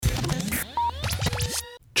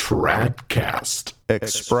Tradcast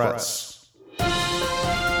Express.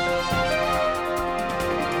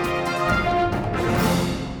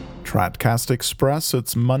 Tradcast Express,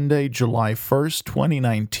 it's Monday, July 1st,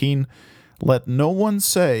 2019. Let no one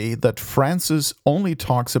say that Francis only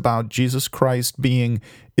talks about Jesus Christ being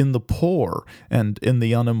in the poor and in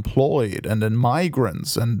the unemployed and in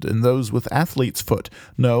migrants and in those with athlete's foot.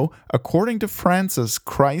 No, according to Francis,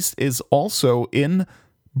 Christ is also in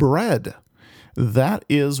bread. That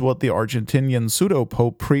is what the Argentinian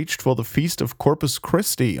pseudo-pope preached for the Feast of Corpus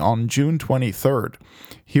Christi on June 23rd.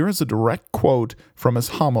 Here is a direct quote from his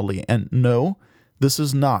homily, and no, this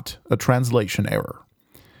is not a translation error.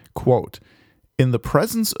 Quote, "In the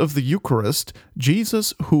presence of the Eucharist,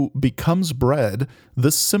 Jesus, who becomes bread,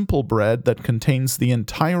 this simple bread that contains the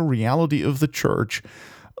entire reality of the Church,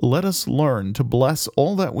 let us learn to bless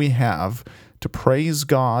all that we have, to praise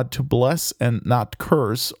God, to bless and not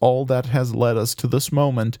curse all that has led us to this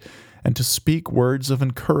moment, and to speak words of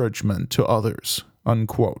encouragement to others."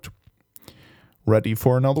 Unquote. Ready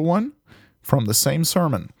for another one? From the same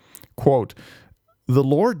sermon. Quote, "The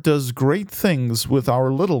Lord does great things with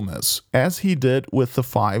our littleness, as he did with the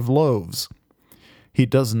 5 loaves. He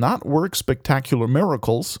does not work spectacular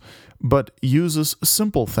miracles, but uses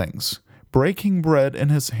simple things, breaking bread in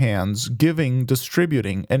his hands, giving,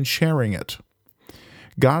 distributing, and sharing it.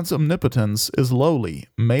 God's omnipotence is lowly,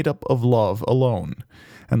 made up of love alone,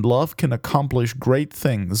 and love can accomplish great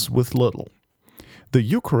things with little. The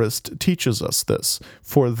Eucharist teaches us this,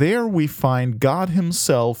 for there we find God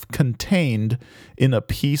himself contained in a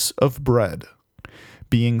piece of bread.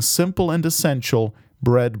 Being simple and essential,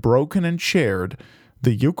 bread broken and shared,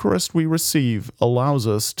 the Eucharist we receive allows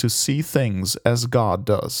us to see things as God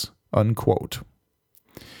does." Unquote.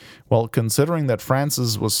 Well, considering that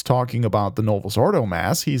Francis was talking about the Novus Ordo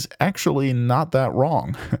Mass, he's actually not that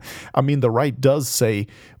wrong. I mean, the rite does say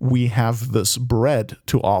we have this bread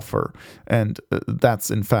to offer, and that's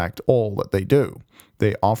in fact all that they do.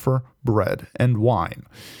 They offer bread and wine,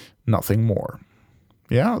 nothing more.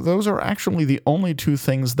 Yeah, those are actually the only 2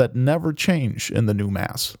 things that never change in the new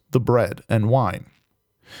Mass, the bread and wine.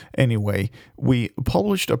 Anyway, we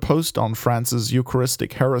published a post on Francis'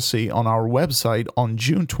 Eucharistic heresy on our website on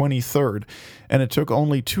June 23rd, and it took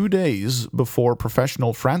only 2 days before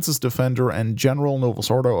professional Francis defender and general Novus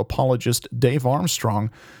Ordo apologist Dave Armstrong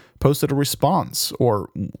posted a response, or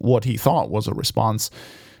what he thought was a response,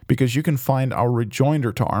 because you can find our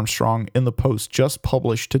rejoinder to Armstrong in the post just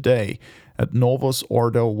published today at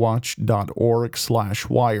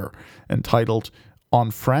novusordowatch.org/wire, entitled "On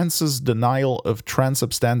Francis' Denial of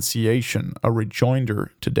Transubstantiation, a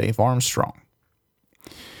Rejoinder to Dave Armstrong."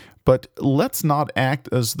 But let's not act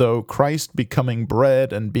as though Christ becoming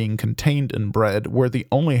bread and being contained in bread were the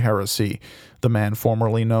only heresy the man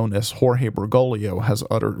formerly known as Jorge Bergoglio has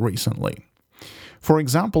uttered recently. For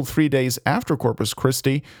example, 3 days after Corpus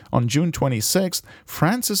Christi, on June 26th,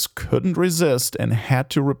 Francis couldn't resist and had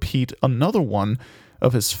to repeat another one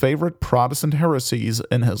of his favorite Protestant heresies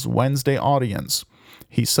in his Wednesday audience.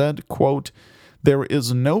 He said, quote, "There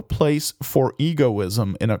is no place for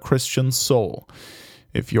egoism in a Christian soul.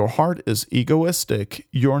 If your heart is egoistic,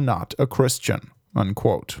 you're not a Christian."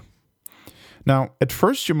 Unquote. Now, at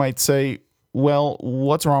first you might say, well,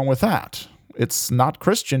 what's wrong with that? It's not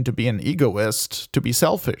Christian to be an egoist, to be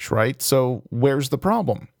selfish, right? So where's the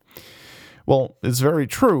problem? Well, it's very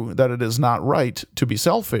true that it is not right to be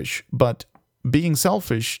selfish, but being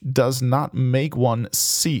selfish does not make one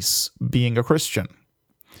cease being a Christian.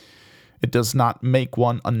 It does not make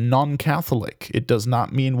one a non-Catholic. It does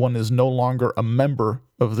not mean one is no longer a member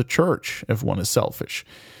of the Church if one is selfish.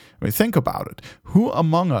 I mean, think about it. Who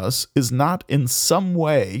among us is not in some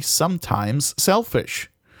way, sometimes,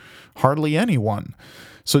 selfish? Hardly anyone.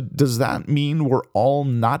 So does that mean we're all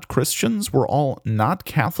not Christians? We're all not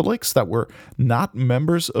Catholics? That we're not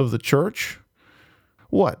members of the Church?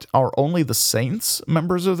 What, are only the saints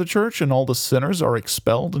members of the Church and all the sinners are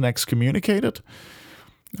expelled and excommunicated?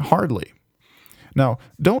 Hardly. Now,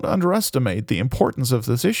 don't underestimate the importance of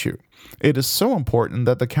this issue. It is so important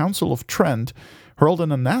that the Council of Trent hurled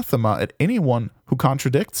an anathema at anyone who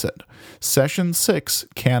contradicts it. Session 6,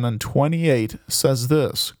 Canon 28, says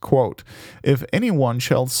this, quote, "If anyone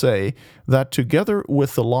shall say that together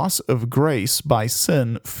with the loss of grace by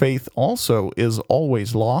sin, faith also is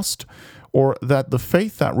always lost, or that the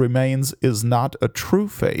faith that remains is not a true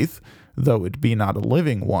faith, though it be not a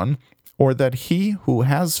living one, or that he who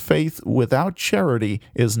has faith without charity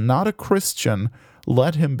is not a Christian,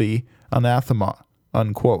 let him be anathema."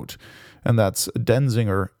 Unquote. And that's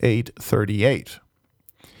Denzinger 838.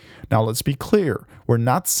 Now, let's be clear. We're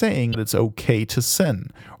not saying that it's okay to sin,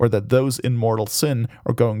 or that those in mortal sin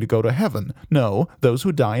are going to go to heaven. No, those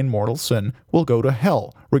who die in mortal sin will go to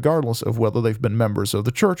hell, regardless of whether they've been members of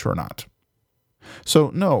the church or not.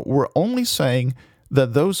 So, no, we're only saying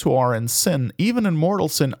that those who are in sin, even in mortal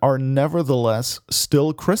sin, are nevertheless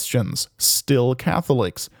still Christians, still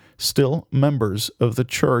Catholics, still members of the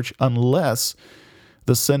church, unless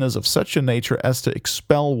the sin is of such a nature as to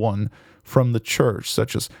expel one from the church,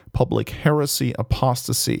 such as public heresy,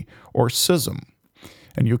 apostasy, or schism.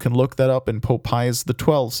 And you can look that up in Pope Pius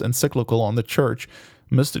XII's encyclical on the church,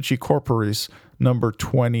 Mystici Corporis, number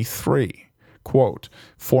 23. Quote,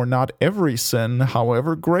 "For not every sin,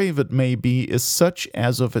 however grave it may be, is such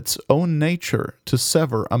as of its own nature to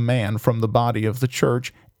sever a man from the body of the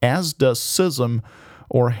church, as does schism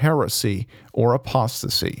or heresy or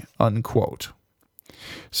apostasy," unquote.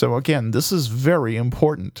 So again, this is very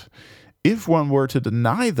important. If one were to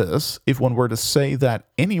deny this, if one were to say that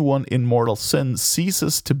anyone in mortal sin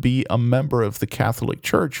ceases to be a member of the Catholic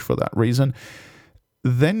Church for that reason,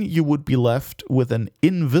 then you would be left with an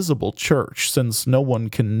invisible church, since no one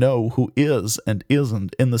can know who is and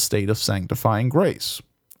isn't in the state of sanctifying grace.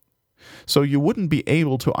 So you wouldn't be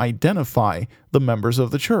able to identify the members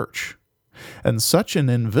of the church. And such an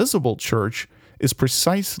invisible church is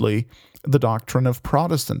precisely the doctrine of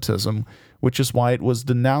Protestantism, which is why it was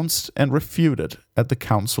denounced and refuted at the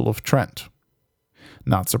Council of Trent.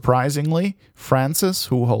 Not surprisingly, Francis,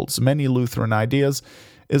 who holds many Lutheran ideas,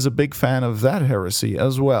 is a big fan of that heresy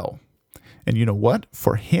as well. And you know what?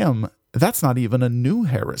 For him, that's not even a new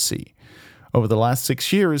heresy. Over the last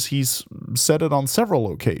 6 years, he's said it on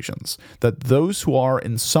several occasions, that those who are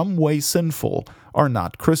in some way sinful are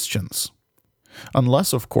not Christians.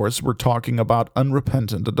 Unless, of course, we're talking about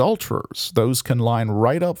unrepentant adulterers. Those can line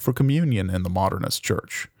right up for communion in the modernist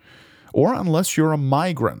church. Or unless you're a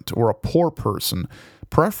migrant or a poor person,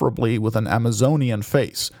 preferably with an Amazonian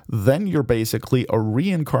face, then you're basically a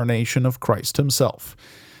reincarnation of Christ himself.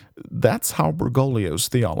 That's how Bergoglio's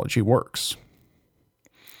theology works.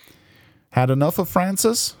 Had enough of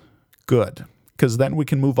Francis? Good, because then we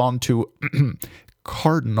can move on to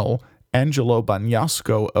Cardinal Angelo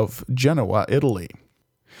Bagnasco of Genoa, Italy.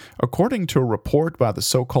 According to a report by the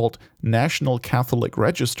so-called National Catholic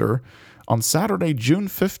Register, on Saturday, June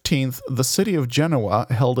 15th, the city of Genoa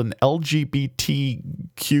held an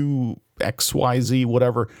LGBTQXYZ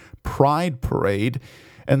whatever pride parade,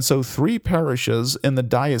 and so 3 parishes in the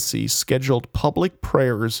diocese scheduled public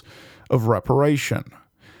prayers of reparation.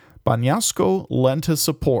 Bagnasco lent his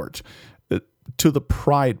support to the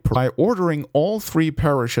pride by ordering all 3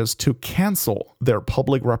 parishes to cancel their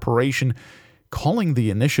public reparation, calling the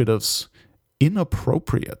initiatives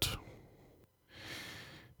inappropriate.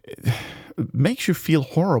 It makes you feel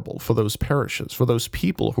horrible for those parishes, for those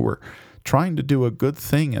people who are trying to do a good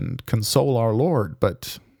thing and console our Lord.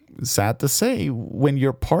 But sad to say, when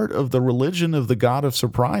you're part of the religion of the God of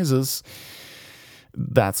surprises,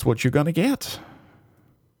 that's what you're going to get.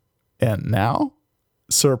 And now,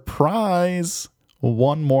 surprise!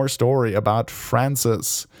 One more story about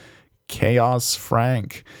Francis, Chaos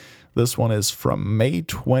Frank. This one is from May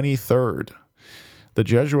 23rd. The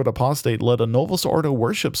Jesuit apostate led a Novus Ordo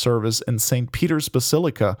worship service in St. Peter's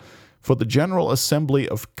Basilica for the General Assembly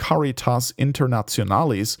of Caritas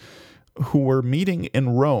Internationalis, who were meeting in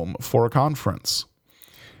Rome for a conference.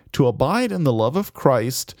 To abide in the love of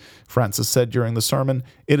Christ, Francis said during the sermon,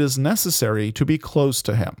 it is necessary to be close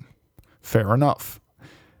to him. Fair enough.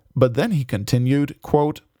 But then he continued,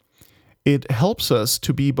 quote, it helps us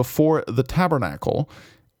to be before the tabernacle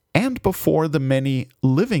and before the many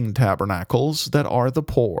living tabernacles that are the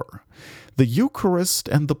poor, the Eucharist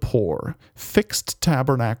and the poor, fixed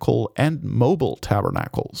tabernacle and mobile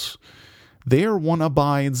tabernacles. There one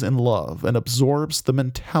abides in love and absorbs the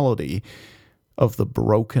mentality of the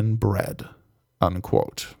broken bread,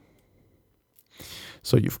 unquote.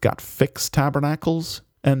 So you've got fixed tabernacles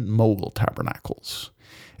and mobile tabernacles.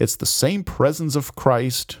 It's the same presence of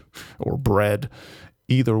Christ or bread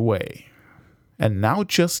either way. And now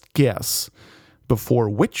just guess before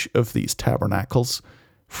which of these tabernacles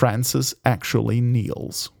Francis actually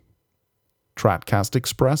kneels. Tradcast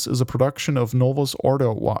Express is a production of Novus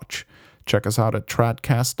Ordo Watch. Check us out at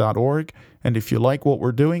tradcast.org, and if you like what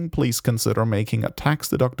we're doing, please consider making a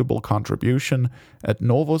tax-deductible contribution at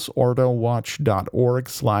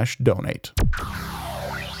novusordowatch.org/donate.